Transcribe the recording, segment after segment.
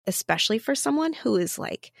especially for someone who is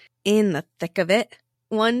like in the thick of it.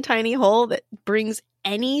 One tiny hole that brings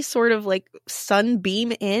any sort of like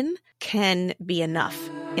sunbeam in can be enough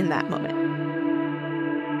in that moment.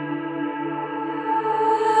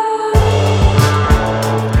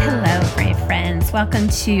 Hello, brave friends. Welcome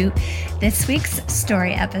to this week's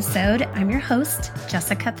story episode. I'm your host,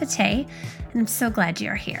 Jessica Pate, and I'm so glad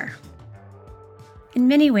you're here. In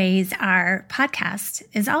many ways, our podcast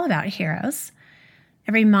is all about heroes.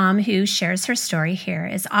 Every mom who shares her story here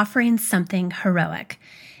is offering something heroic.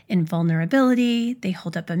 In vulnerability, they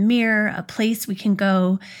hold up a mirror, a place we can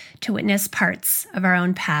go to witness parts of our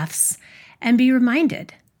own paths and be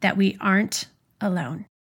reminded that we aren't alone.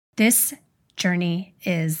 This journey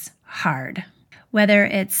is hard. Whether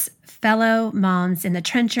it's fellow moms in the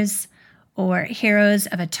trenches or heroes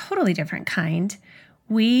of a totally different kind,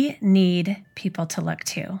 we need people to look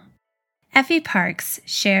to. Effie Parks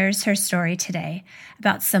shares her story today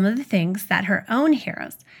about some of the things that her own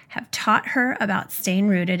heroes have taught her about staying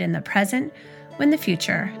rooted in the present when the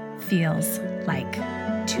future feels like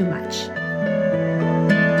too much.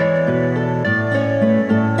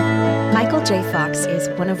 Michael J. Fox is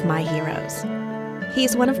one of my heroes.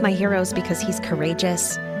 He's one of my heroes because he's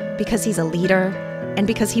courageous, because he's a leader, and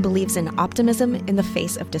because he believes in optimism in the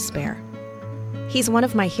face of despair. He's one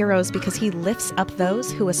of my heroes because he lifts up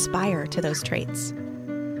those who aspire to those traits.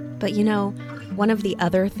 But you know, one of the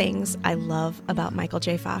other things I love about Michael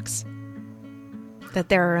J. Fox? That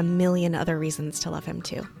there are a million other reasons to love him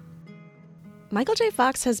too. Michael J.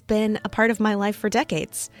 Fox has been a part of my life for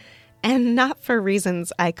decades, and not for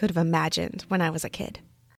reasons I could have imagined when I was a kid.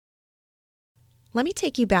 Let me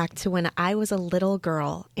take you back to when I was a little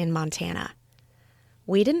girl in Montana.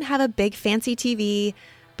 We didn't have a big fancy TV,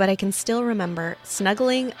 but I can still remember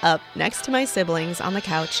snuggling up next to my siblings on the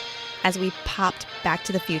couch as we popped Back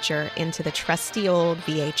to the Future into the trusty old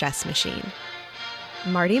VHS machine.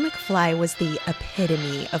 Marty McFly was the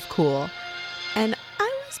epitome of cool, and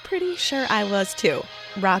I was pretty sure I was too,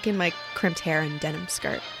 rocking my crimped hair and denim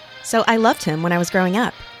skirt. So I loved him when I was growing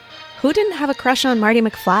up. Who didn't have a crush on Marty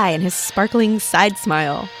McFly and his sparkling side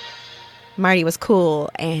smile? Marty was cool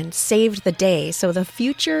and saved the day so the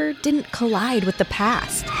future didn't collide with the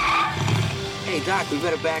past. Hey, Doc, we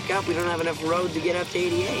better back up. We don't have enough road to get up to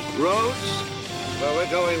 88. Roads? Where we're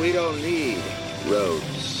going, we don't need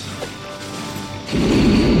roads.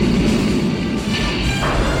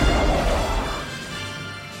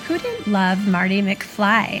 Who didn't love Marty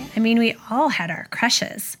McFly? I mean, we all had our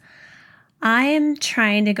crushes. I'm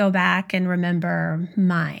trying to go back and remember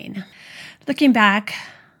mine. Looking back,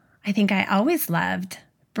 I think I always loved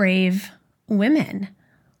brave women.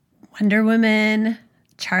 Wonder Woman,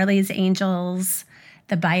 Charlie's Angels,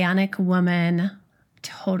 the Bionic Woman.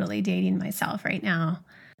 Totally dating myself right now.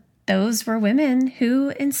 Those were women who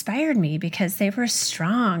inspired me because they were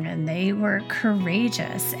strong and they were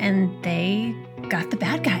courageous and they got the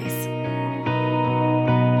bad guys.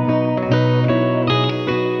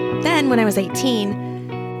 Then, when I was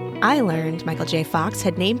 18, I learned Michael J. Fox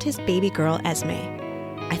had named his baby girl Esme.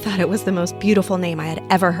 I thought it was the most beautiful name I had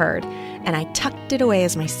ever heard, and I tucked it away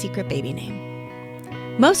as my secret baby name.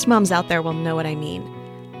 Most moms out there will know what I mean.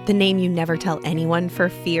 The name you never tell anyone for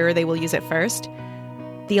fear they will use it first.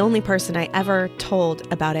 The only person I ever told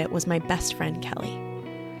about it was my best friend, Kelly.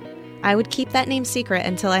 I would keep that name secret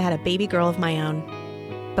until I had a baby girl of my own.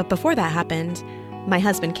 But before that happened, my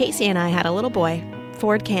husband Casey and I had a little boy,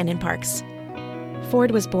 Ford Cannon Parks.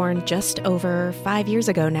 Ford was born just over 5 years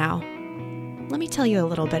ago now. Let me tell you a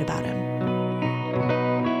little bit about him.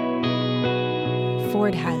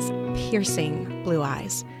 Ford has piercing blue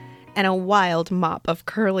eyes and a wild mop of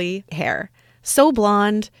curly hair. So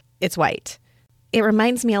blonde, it's white. It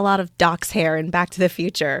reminds me a lot of Doc's hair in Back to the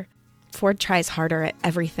Future. Ford tries harder at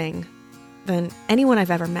everything than anyone I've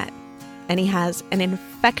ever met, and he has an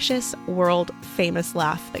infectious, world-famous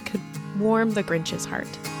laugh that could warm the Grinch's heart.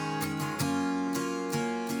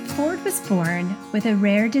 Ford was born with a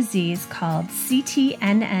rare disease called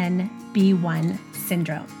CTNN-B1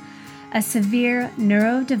 syndrome, a severe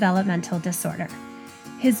neurodevelopmental disorder.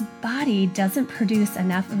 His body doesn't produce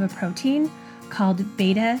enough of a protein called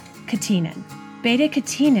beta-catenin.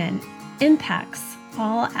 Beta-catenin impacts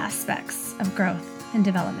all aspects of growth and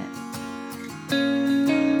development.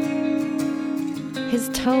 His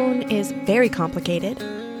tone is very complicated.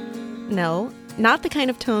 No, not the kind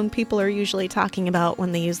of tone people are usually talking about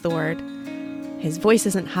when they use the word. His voice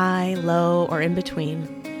isn't high, low, or in between.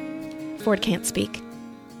 Ford can't speak.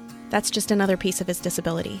 That's just another piece of his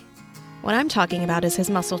disability. What I'm talking about is his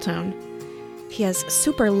muscle tone. He has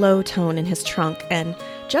super low tone in his trunk and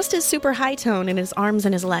just as super high tone in his arms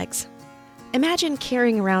and his legs. Imagine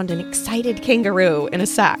carrying around an excited kangaroo in a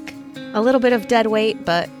sack. A little bit of dead weight,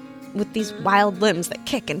 but with these wild limbs that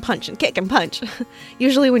kick and punch and kick and punch,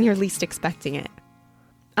 usually when you're least expecting it.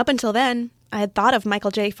 Up until then, I had thought of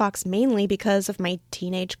Michael J. Fox mainly because of my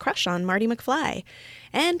teenage crush on Marty McFly,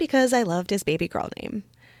 and because I loved his baby girl name.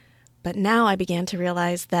 But now I began to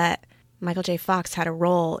realize that Michael J. Fox had a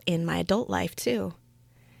role in my adult life, too.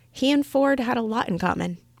 He and Ford had a lot in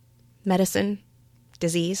common. Medicine,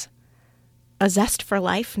 disease, a zest for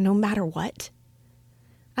life no matter what.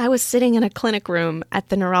 I was sitting in a clinic room at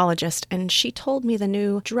the neurologist, and she told me the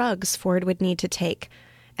new drugs Ford would need to take,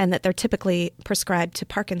 and that they're typically prescribed to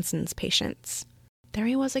Parkinson's patients. There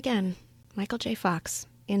he was again, Michael J. Fox,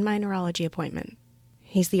 in my neurology appointment.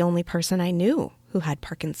 He's the only person I knew who had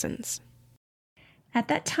Parkinson's. At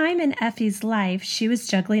that time in Effie's life, she was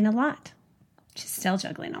juggling a lot. She's still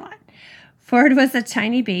juggling a lot. Ford was a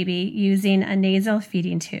tiny baby using a nasal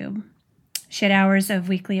feeding tube. She had hours of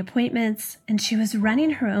weekly appointments, and she was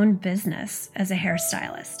running her own business as a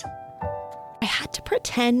hairstylist. I had to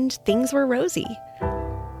pretend things were rosy.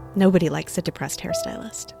 Nobody likes a depressed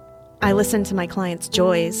hairstylist. I listened to my clients'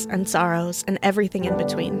 joys and sorrows and everything in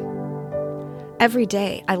between. Every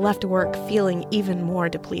day, I left work feeling even more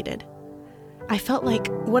depleted. I felt like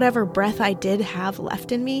whatever breath I did have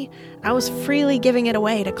left in me, I was freely giving it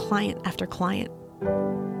away to client after client.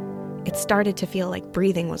 It started to feel like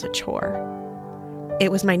breathing was a chore.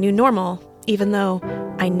 It was my new normal, even though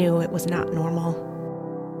I knew it was not normal.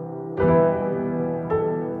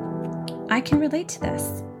 I can relate to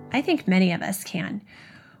this. I think many of us can.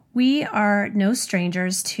 We are no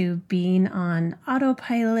strangers to being on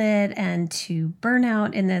autopilot and to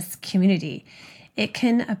burnout in this community. It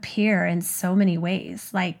can appear in so many ways,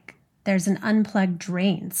 like there's an unplugged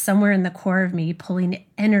drain somewhere in the core of me pulling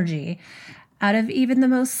energy out of even the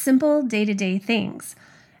most simple day-to-day things,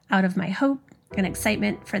 out of my hope and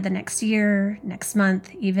excitement for the next year, next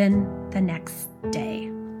month, even the next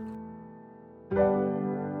day.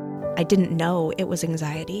 I didn't know it was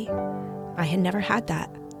anxiety. I had never had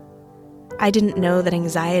that. I didn't know that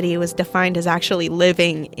anxiety was defined as actually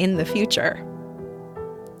living in the future,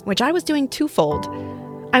 which I was doing twofold.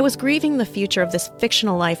 I was grieving the future of this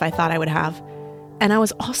fictional life I thought I would have, and I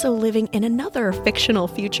was also living in another fictional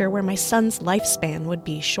future where my son's lifespan would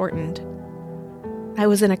be shortened. I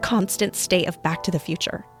was in a constant state of Back to the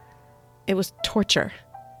Future. It was torture,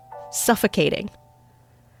 suffocating.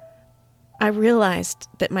 I realized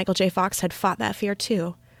that Michael J. Fox had fought that fear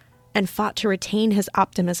too, and fought to retain his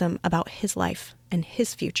optimism about his life and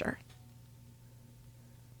his future.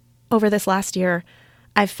 Over this last year,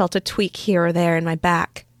 I've felt a tweak here or there in my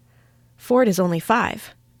back. Ford is only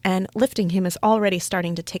 5, and lifting him is already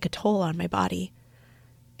starting to take a toll on my body.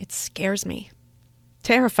 It scares me.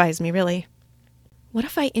 Terrifies me, really. What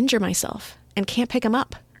if I injure myself and can't pick him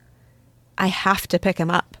up? I have to pick him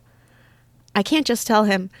up. I can't just tell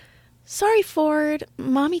him, "Sorry, Ford,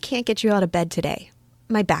 Mommy can't get you out of bed today.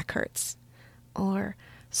 My back hurts." Or,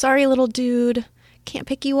 "Sorry, little dude, can't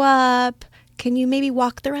pick you up. Can you maybe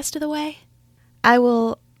walk the rest of the way?" I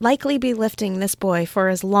will likely be lifting this boy for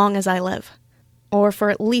as long as I live, or for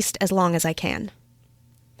at least as long as I can.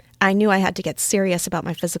 I knew I had to get serious about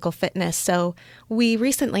my physical fitness, so we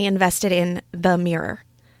recently invested in The Mirror.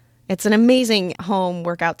 It's an amazing home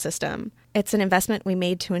workout system. It's an investment we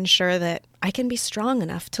made to ensure that I can be strong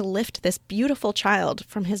enough to lift this beautiful child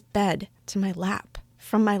from his bed to my lap,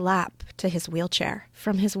 from my lap to his wheelchair,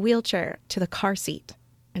 from his wheelchair to the car seat.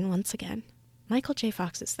 And once again, Michael J.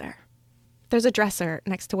 Fox is there. There's a dresser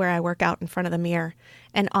next to where I work out in front of the mirror,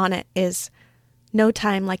 and on it is "No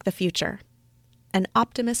Time Like the Future. An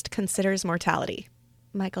Optimist Considers Mortality,"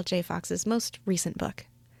 Michael J. Fox's most recent book.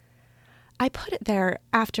 I put it there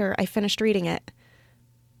after I finished reading it,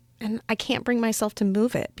 and I can't bring myself to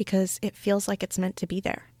move it because it feels like it's meant to be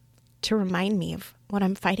there, to remind me of what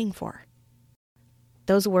I'm fighting for.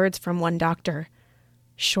 Those words from one doctor,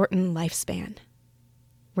 "shorten lifespan,"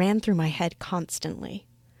 ran through my head constantly.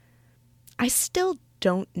 I still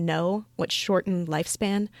don't know what shortened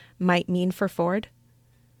lifespan might mean for Ford.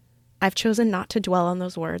 I've chosen not to dwell on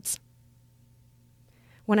those words.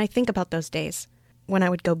 When I think about those days, when I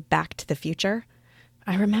would go back to the future,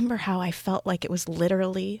 I remember how I felt like it was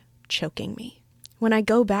literally choking me. When I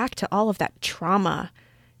go back to all of that trauma,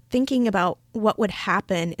 thinking about what would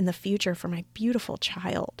happen in the future for my beautiful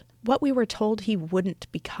child, what we were told he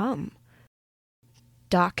wouldn't become.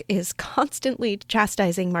 Doc is constantly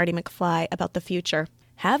chastising Marty McFly about the future.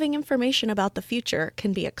 Having information about the future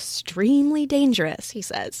can be extremely dangerous, he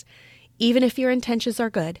says. Even if your intentions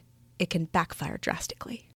are good, it can backfire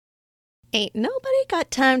drastically. Ain't nobody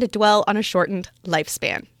got time to dwell on a shortened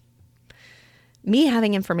lifespan. Me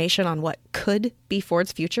having information on what could be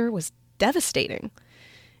Ford's future was devastating.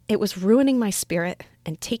 It was ruining my spirit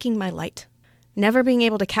and taking my light, never being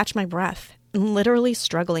able to catch my breath, and literally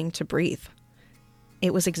struggling to breathe.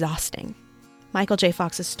 It was exhausting. Michael J.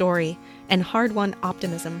 Fox's story and hard-won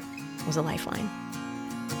optimism was a lifeline.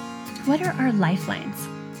 What are our lifelines?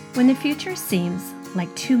 When the future seems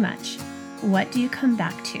like too much, what do you come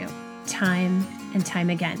back to time and time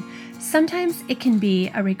again? Sometimes it can be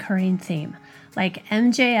a recurring theme, like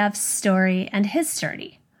MJF's story and his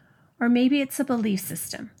story. Or maybe it's a belief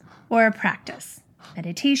system or a practice.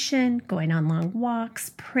 Meditation, going on long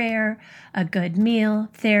walks, prayer, a good meal,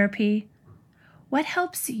 therapy. What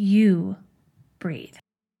helps you breathe?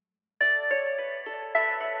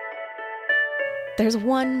 There's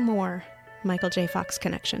one more Michael J. Fox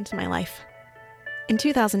connection to my life. In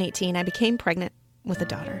 2018, I became pregnant with a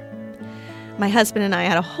daughter. My husband and I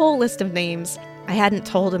had a whole list of names. I hadn't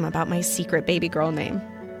told him about my secret baby girl name.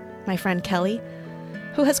 My friend Kelly,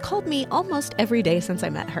 who has called me almost every day since I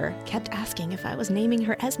met her, kept asking if I was naming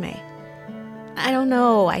her Esme. I don't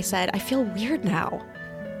know, I said. I feel weird now.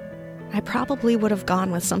 I probably would have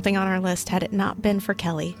gone with something on our list had it not been for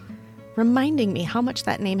Kelly, reminding me how much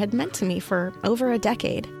that name had meant to me for over a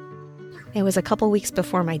decade. It was a couple weeks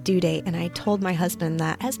before my due date, and I told my husband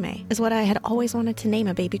that Esme is what I had always wanted to name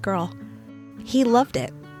a baby girl. He loved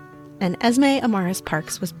it. And Esme Amaris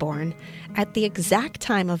Parks was born at the exact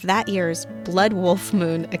time of that year's blood wolf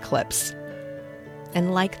moon eclipse.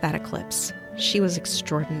 And like that eclipse, she was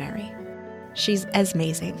extraordinary. She's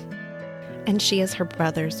Esmazing. And she is her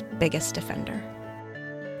brother's biggest defender.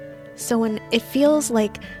 So when it feels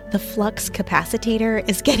like the flux capacitor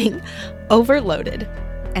is getting overloaded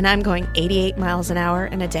and I'm going 88 miles an hour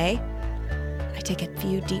in a day, I take a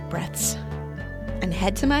few deep breaths and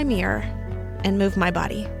head to my mirror and move my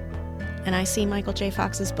body. And I see Michael J.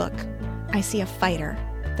 Fox's book. I see a fighter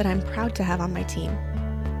that I'm proud to have on my team.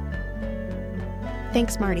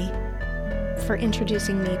 Thanks, Marty, for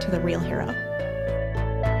introducing me to the real hero.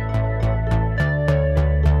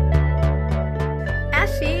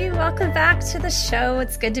 Effie, welcome back to the show.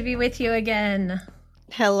 It's good to be with you again.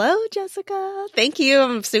 Hello, Jessica. Thank you.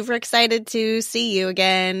 I'm super excited to see you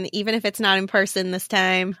again, even if it's not in person this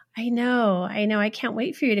time. I know. I can't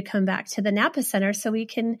wait for you to come back to the Napa Center so we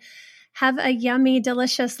can have a yummy,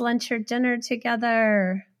 delicious lunch or dinner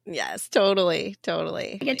together. Yes, totally.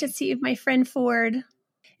 I get to see my friend Ford.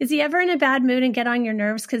 Is he ever in a bad mood and get on your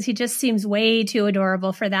nerves? Because he just seems way too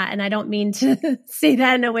adorable for that. And I don't mean to say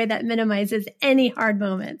that in a way that minimizes any hard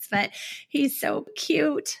moments, but he's so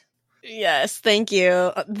cute. Yes, thank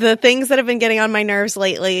you. The things that have been getting on my nerves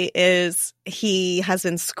lately is he has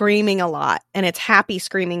been screaming a lot, and it's happy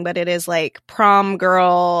screaming, but it is like prom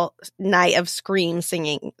girl night of screaming,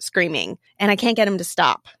 and I can't get him to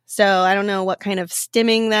stop. So I don't know what kind of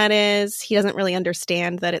stimming that is. He doesn't really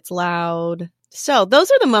understand that it's loud. So those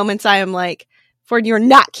are the moments I am like, Ford, you're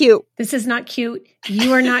not cute. This is not cute.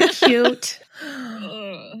 You are not cute.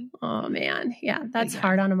 Oh, man. Yeah, that's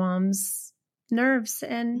hard on a mom's nerves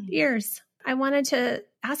and ears. I wanted to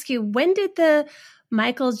ask you, when did the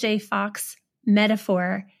Michael J. Fox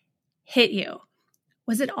metaphor hit you?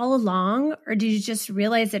 Was it all along, or did you just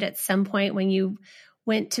realize it at some point when you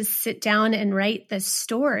went to sit down and write this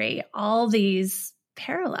story, all these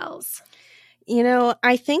parallels? You know,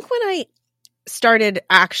 I think when I started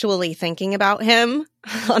actually thinking about him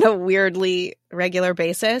on a weirdly regular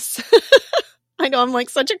basis, I know I'm like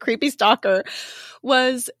such a creepy stalker,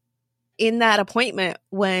 was in that appointment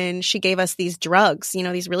when she gave us these drugs, you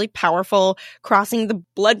know, these really powerful crossing the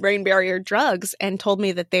blood-brain barrier drugs, and told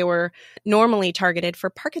me that they were normally targeted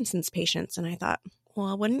for Parkinson's patients. And I thought,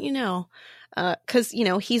 well, wouldn't you know? Because, you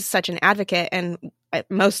know, he's such an advocate, and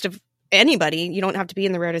most of anybody, you don't have to be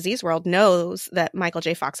in the rare disease world, knows that Michael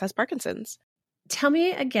J. Fox has Parkinson's. Tell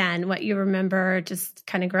me again what you remember just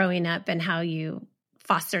kind of growing up and how you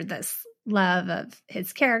fostered this love of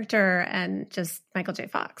his character and just Michael J.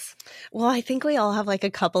 Fox. Well, I think we all have like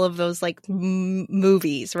a couple of those like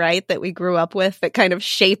movies, right, that we grew up with that kind of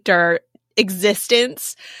shaped our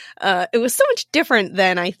existence. It was so much different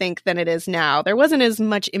then, I think, than it is now. There wasn't as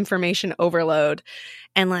much information overload.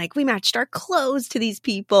 And like we matched our clothes to these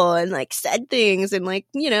people and like said things, and like,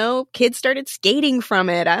 you know, kids started skating from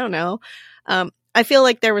it. I don't know. I feel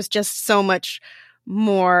like there was just so much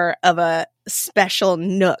more of a special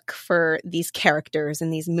nook for these characters in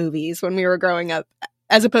these movies when we were growing up,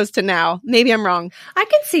 as opposed to now. Maybe I'm wrong. I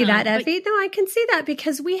can see that, Effie. No, I can see that,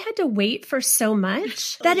 because we had to wait for so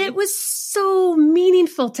much that it was so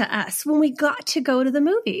meaningful to us when we got to go to the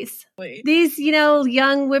movies. These, you know,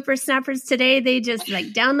 young whippersnappers today, they just like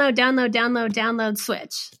download,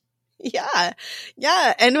 switch. Yeah.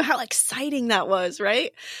 Yeah. And how exciting that was,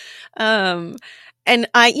 right? And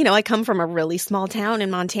I come from a really small town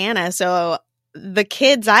in Montana. So the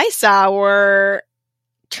kids I saw were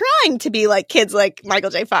trying to be like kids like Michael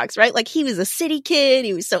J. Fox, right? Like he was a city kid.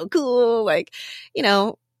 He was so cool. Like,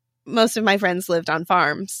 most of my friends lived on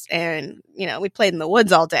farms and, we played in the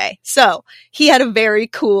woods all day. So he had a very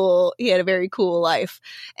cool life.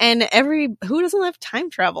 And who doesn't love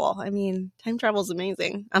time travel? I mean, time travel is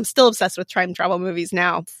amazing. I'm still obsessed with time travel movies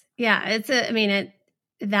now. Yeah.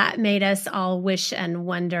 That made us all wish and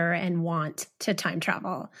wonder and want to time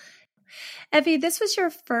travel. Evie, this was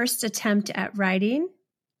your first attempt at writing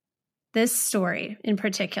this story in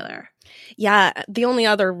particular. Yeah. The only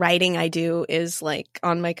other writing I do is like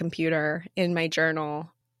on my computer, in my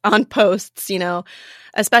journal, on posts,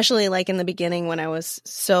 especially like in the beginning when I was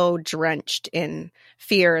so drenched in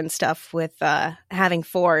fear and stuff with having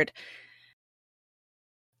Ford.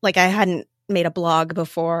 Like I hadn't made a blog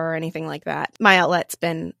before or anything like that. My outlet's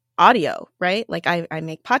been audio, right? Like I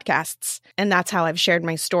make podcasts and that's how I've shared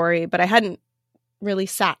my story, but I hadn't really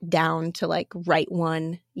sat down to like write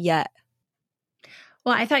one yet.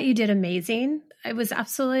 Well, I thought you did amazing. It was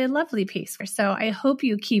absolutely a lovely piece. So I hope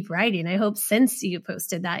you keep writing. I hope since you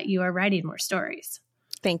posted that you are writing more stories.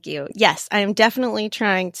 Thank you. Yes, I am definitely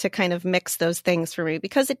trying to kind of mix those things for me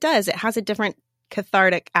because it has a different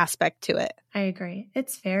cathartic aspect to it. I agree.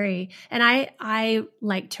 It's very, and I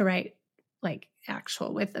like to write like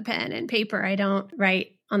actual with the pen and paper. I don't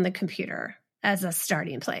write on the computer as a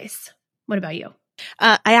starting place. What about you?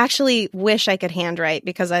 I actually wish I could handwrite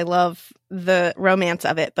because I love the romance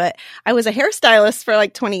of it, but I was a hairstylist for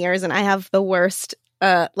like 20 years and I have the worst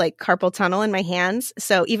like carpal tunnel in my hands.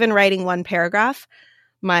 So even writing one paragraph,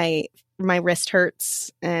 my wrist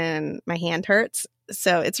hurts and my hand hurts.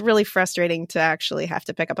 So it's really frustrating to actually have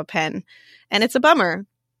to pick up a pen. And it's a bummer,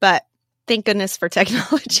 but thank goodness for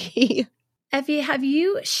technology. Evie, have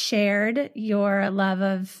you shared your love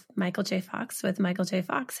of Michael J. Fox with Michael J.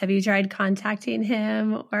 Fox? Have you tried contacting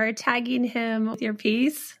him or tagging him with your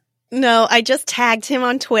piece? No, I just tagged him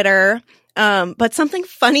on Twitter. But something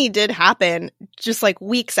funny did happen just like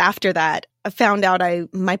weeks after that. I found out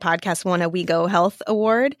my podcast won a We Go Health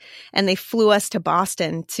award and they flew us to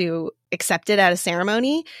Boston to accept it at a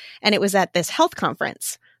ceremony. And it was at this health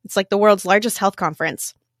conference. It's like the world's largest health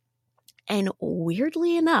conference. And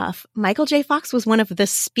weirdly enough, Michael J. Fox was one of the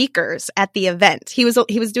speakers at the event. He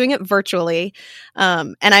was doing it virtually.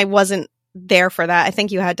 And I wasn't there for that. I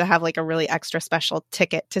think you had to have like a really extra special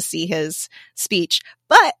ticket to see his speech,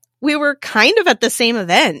 but we were kind of at the same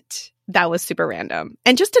event. That was super random.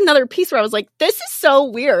 And just another piece where I was like, this is so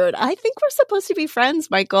weird. I think we're supposed to be friends,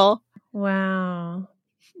 Michael. Wow.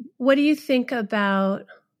 What do you think about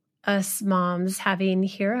us moms having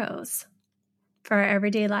heroes for our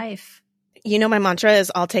everyday life? My mantra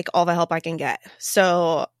is I'll take all the help I can get.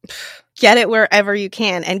 So get it wherever you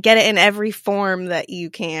can and get it in every form that you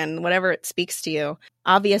can, whatever it speaks to you.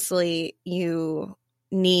 Obviously, you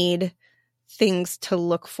need things to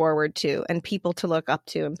look forward to and people to look up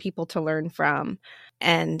to and people to learn from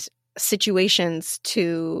and situations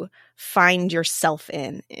to find yourself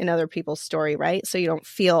in other people's story, right? So you don't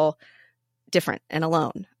feel different and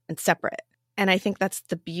alone and separate. And I think that's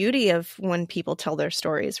the beauty of when people tell their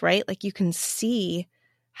stories, right? Like you can see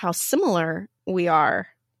how similar we are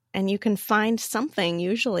and you can find something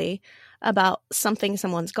usually about something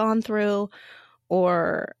someone's gone through,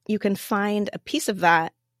 or you can find a piece of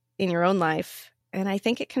that in your own life. And I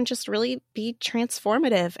think it can just really be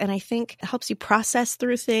transformative. And I think it helps you process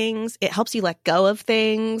through things. It helps you let go of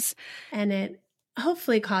things. And it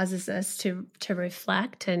hopefully causes us to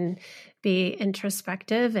reflect and be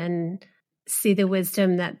introspective and see the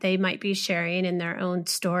wisdom that they might be sharing in their own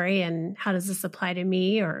story. And how does this apply to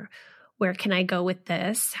me? Or where can I go with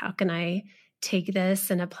this? How can I take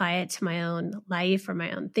this and apply it to my own life or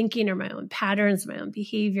my own thinking or my own patterns, my own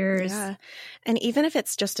behaviors? Yeah. And even if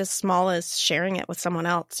it's just as small as sharing it with someone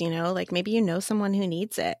else, like maybe someone who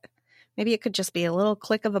needs it. Maybe it could just be a little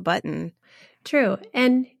click of a button. True.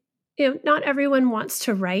 And not everyone wants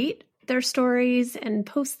to write their stories and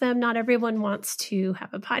post them. Not everyone wants to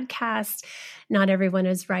have a podcast. Not everyone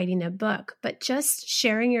is writing a book, but just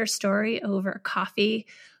sharing your story over coffee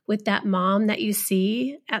with that mom that you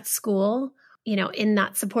see at school, in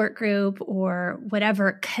that support group or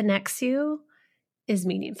whatever connects you is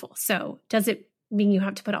meaningful. So does it mean you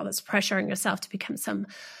have to put all this pressure on yourself to become some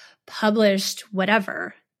published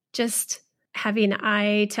whatever? Just having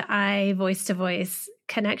eye to eye, voice to voice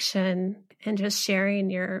connection and just sharing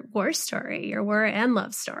your war story, your war and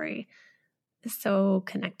love story is so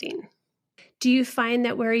connecting. Do you find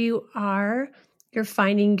that where you are, you're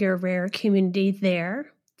finding your rare community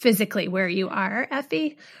there physically where you are,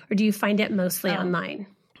 Effie, or do you find it mostly online?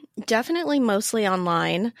 Definitely mostly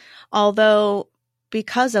online, although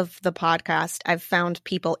because of the podcast, I've found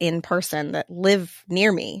people in person that live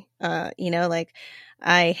near me. Like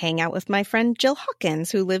I hang out with my friend Jill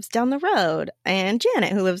Hawkins, who lives down the road, and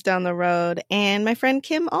Janet, who lives down the road, and my friend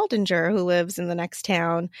Kim Aldinger, who lives in the next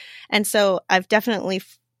town. And so I've definitely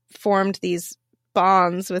formed these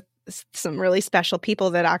bonds with some really special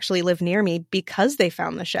people that actually live near me because they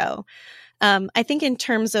found the show. I think in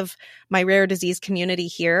terms of my rare disease community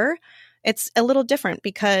here, it's a little different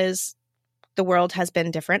because the world has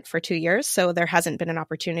been different for 2 years. So there hasn't been an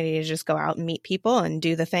opportunity to just go out and meet people and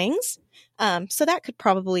do the things. So that could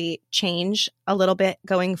probably change a little bit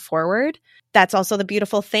going forward. That's also the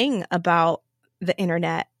beautiful thing about the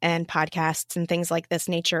internet and podcasts and things like this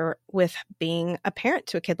nature with being a parent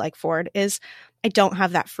to a kid like Ford is I don't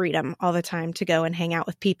have that freedom all the time to go and hang out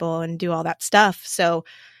with people and do all that stuff. So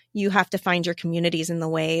you have to find your communities in the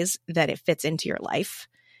ways that it fits into your life.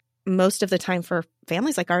 Most of the time for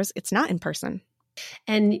families like ours, it's not in person.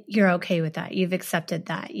 And you're okay with that. You've accepted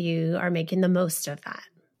that. You are making the most of that.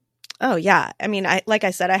 Oh, yeah. I mean, like I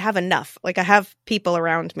said, I have enough. Like I have people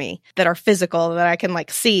around me that are physical that I can like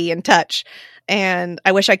see and touch. And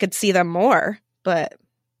I wish I could see them more, but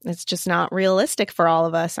it's just not realistic for all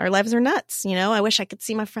of us. Our lives are nuts. I wish I could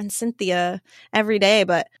see my friend Cynthia every day,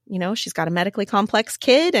 but she's got a medically complex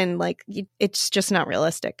kid and it's just not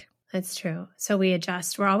realistic. That's true. So we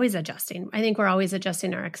adjust. We're always adjusting. I think we're always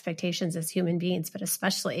adjusting our expectations as human beings, but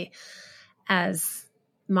especially as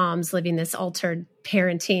moms living this altered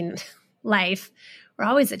parenting life, we're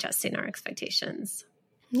always adjusting our expectations.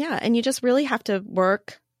 Yeah. And you just really have to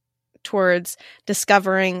work towards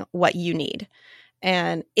discovering what you need.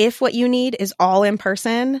 And if what you need is all in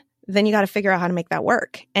person, then you got to figure out how to make that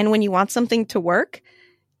work. And when you want something to work,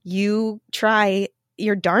 you try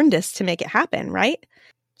your darndest to make it happen, right?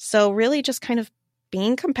 So really just kind of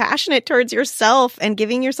being compassionate towards yourself and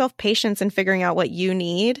giving yourself patience and figuring out what you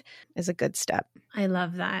need is a good step. I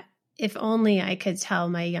love that. If only I could tell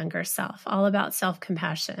my younger self all about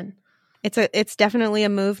self-compassion. It's definitely a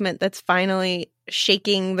movement that's finally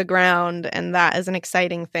shaking the ground, and that is an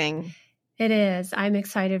exciting thing. It is. I'm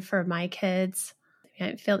excited for my kids.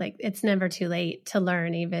 I feel like it's never too late to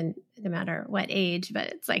learn, even no matter what age, but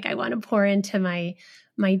it's like I want to pour into my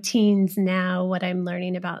teens now what I'm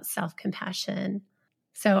learning about self-compassion.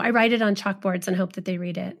 So I write it on chalkboards and hope that they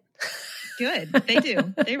read it. Good. They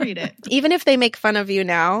do. They read it. Even if they make fun of you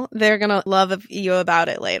now, they're going to love you about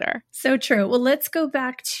it later. So true. Well, let's go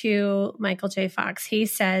back to Michael J. Fox. He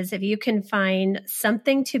says, if you can find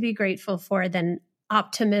something to be grateful for, then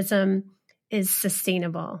optimism is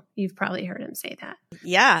sustainable. You've probably heard him say that.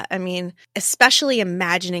 Yeah. I mean, especially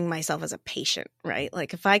imagining myself as a patient, right?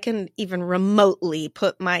 Like if I can even remotely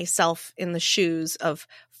put myself in the shoes of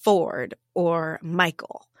Ford or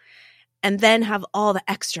Michael and then have all the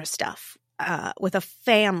extra stuff with a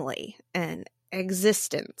family and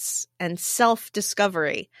existence and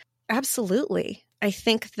self-discovery. Absolutely. I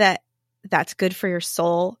think that that's good for your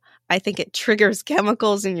soul. I think it triggers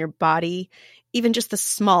chemicals in your body, even just the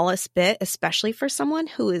smallest bit, especially for someone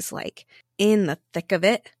who is like in the thick of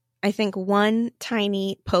it. I think one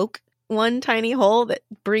tiny poke, one tiny hole that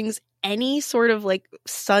brings any sort of like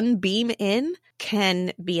sunbeam in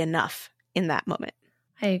can be enough in that moment.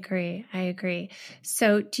 I agree.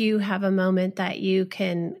 So do you have a moment that you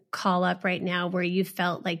can call up right now where you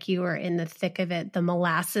felt like you were in the thick of it, the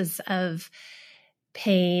molasses of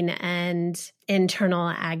pain and internal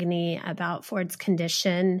agony about Ford's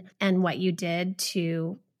condition and what you did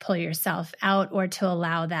to pull yourself out or to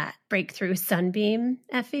allow that breakthrough sunbeam,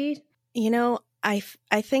 Effie? I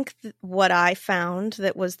think what I found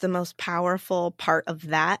that was the most powerful part of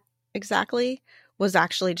that exactly was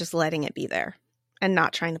actually just letting it be there and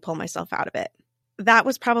not trying to pull myself out of it. That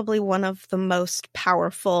was probably one of the most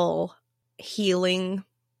powerful healing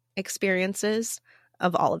experiences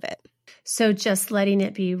of all of it. So just letting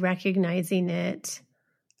it be, recognizing it,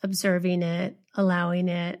 observing it, allowing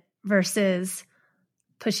it versus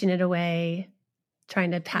pushing it away,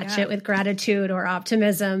 trying to patch it with gratitude or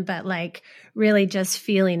optimism, but like really just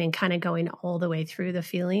feeling and kind of going all the way through the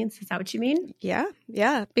feelings. Is that what you mean? Yeah.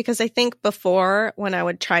 Because I think before when I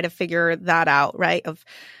would try to figure that out, right, of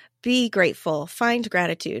be grateful, find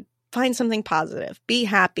gratitude, find something positive, be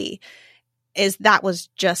happy, that was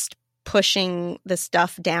just pushing the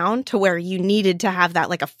stuff down to where you needed to have that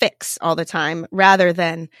like a fix all the time rather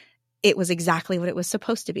than it was exactly what it was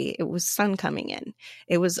supposed to be. It was sun coming in.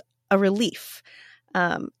 It was a relief.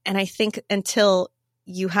 And I think until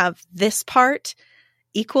you have this part,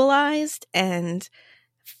 equalized and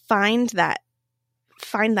find that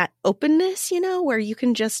openness, where you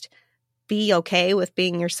can just be okay with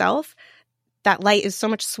being yourself, that light is so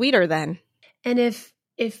much sweeter then. And if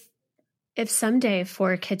someday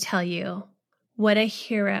Ford could tell you what a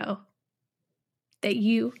hero that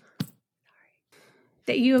you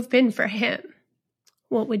have been for him,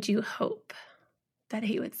 what would you hope that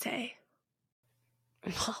he would say?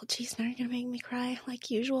 Oh, geez, now you're going to make me cry like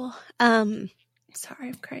usual. Sorry,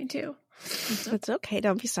 I'm crying too. It's okay.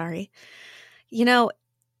 Don't be sorry.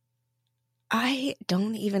 I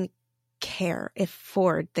don't even care if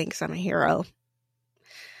Ford thinks I'm a hero.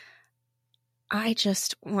 I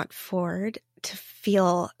just want Ford to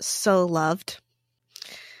feel so loved.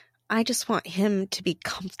 I just want him to be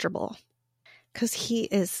comfortable because he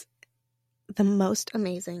is the most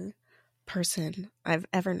amazing person I've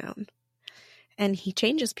ever known. And he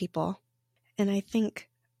changes people. And I think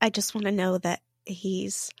I just want to know that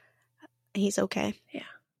he's okay. Yeah.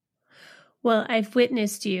 Well, I've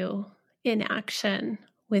witnessed you in action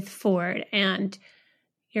with Ford, and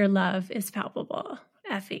your love is palpable,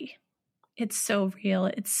 Effie. It's so real.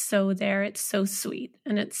 It's so there. It's so sweet,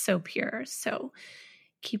 and it's so pure. So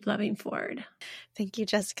keep loving Ford. Thank you,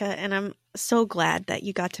 Jessica. And I'm so glad that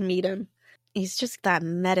you got to meet him. He's just that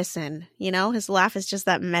medicine, his laugh is just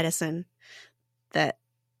that medicine that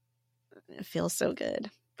feels so good.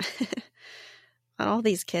 All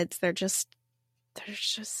these kids, they're just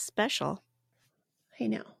special. I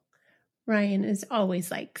know. Ryan is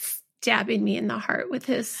always like stabbing me in the heart with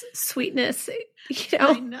his sweetness.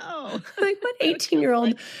 I know. Like what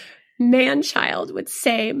 18-year-old man-child would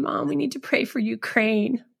say, Mom, we need to pray for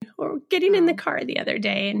Ukraine. Or getting in the car the other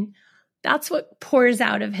day, and that's what pours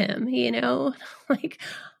out of him, Like,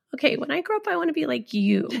 okay, when I grow up, I want to be like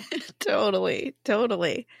you. Totally.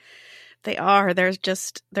 They are.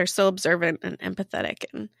 They're so observant and empathetic,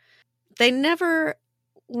 and they never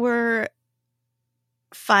were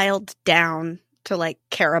filed down to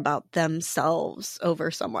care about themselves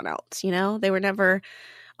over someone else. They were never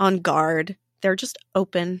on guard. They're just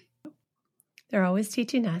open. They're always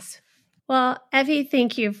teaching us. Well, Effie,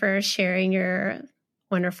 thank you for sharing your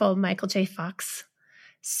wonderful Michael J. Fox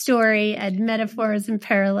story and metaphors and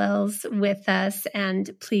parallels with us. And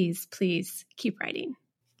please, please keep writing.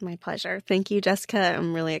 My pleasure. Thank you, Jessica.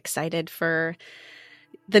 I'm really excited for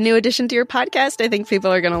the new addition to your podcast. I think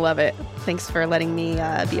people are going to love it. Thanks for letting me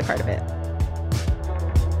be a part of it.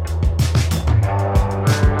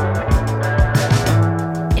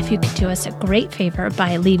 If you could do us a great favor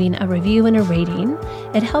by leaving a review and a rating,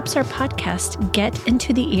 it helps our podcast get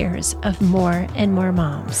into the ears of more and more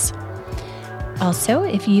moms. Also,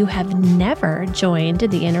 if you have never joined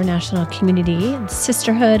the international community and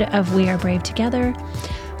sisterhood of We Are Brave Together,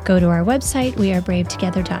 go to our website,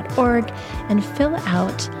 wearebravetogether.org, and fill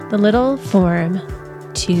out the little form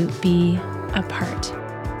to be a part.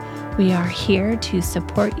 We are here to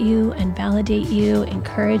support you and validate you,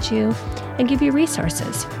 encourage you, and give you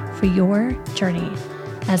resources for your journey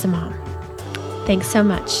as a mom. Thanks so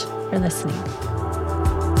much for listening.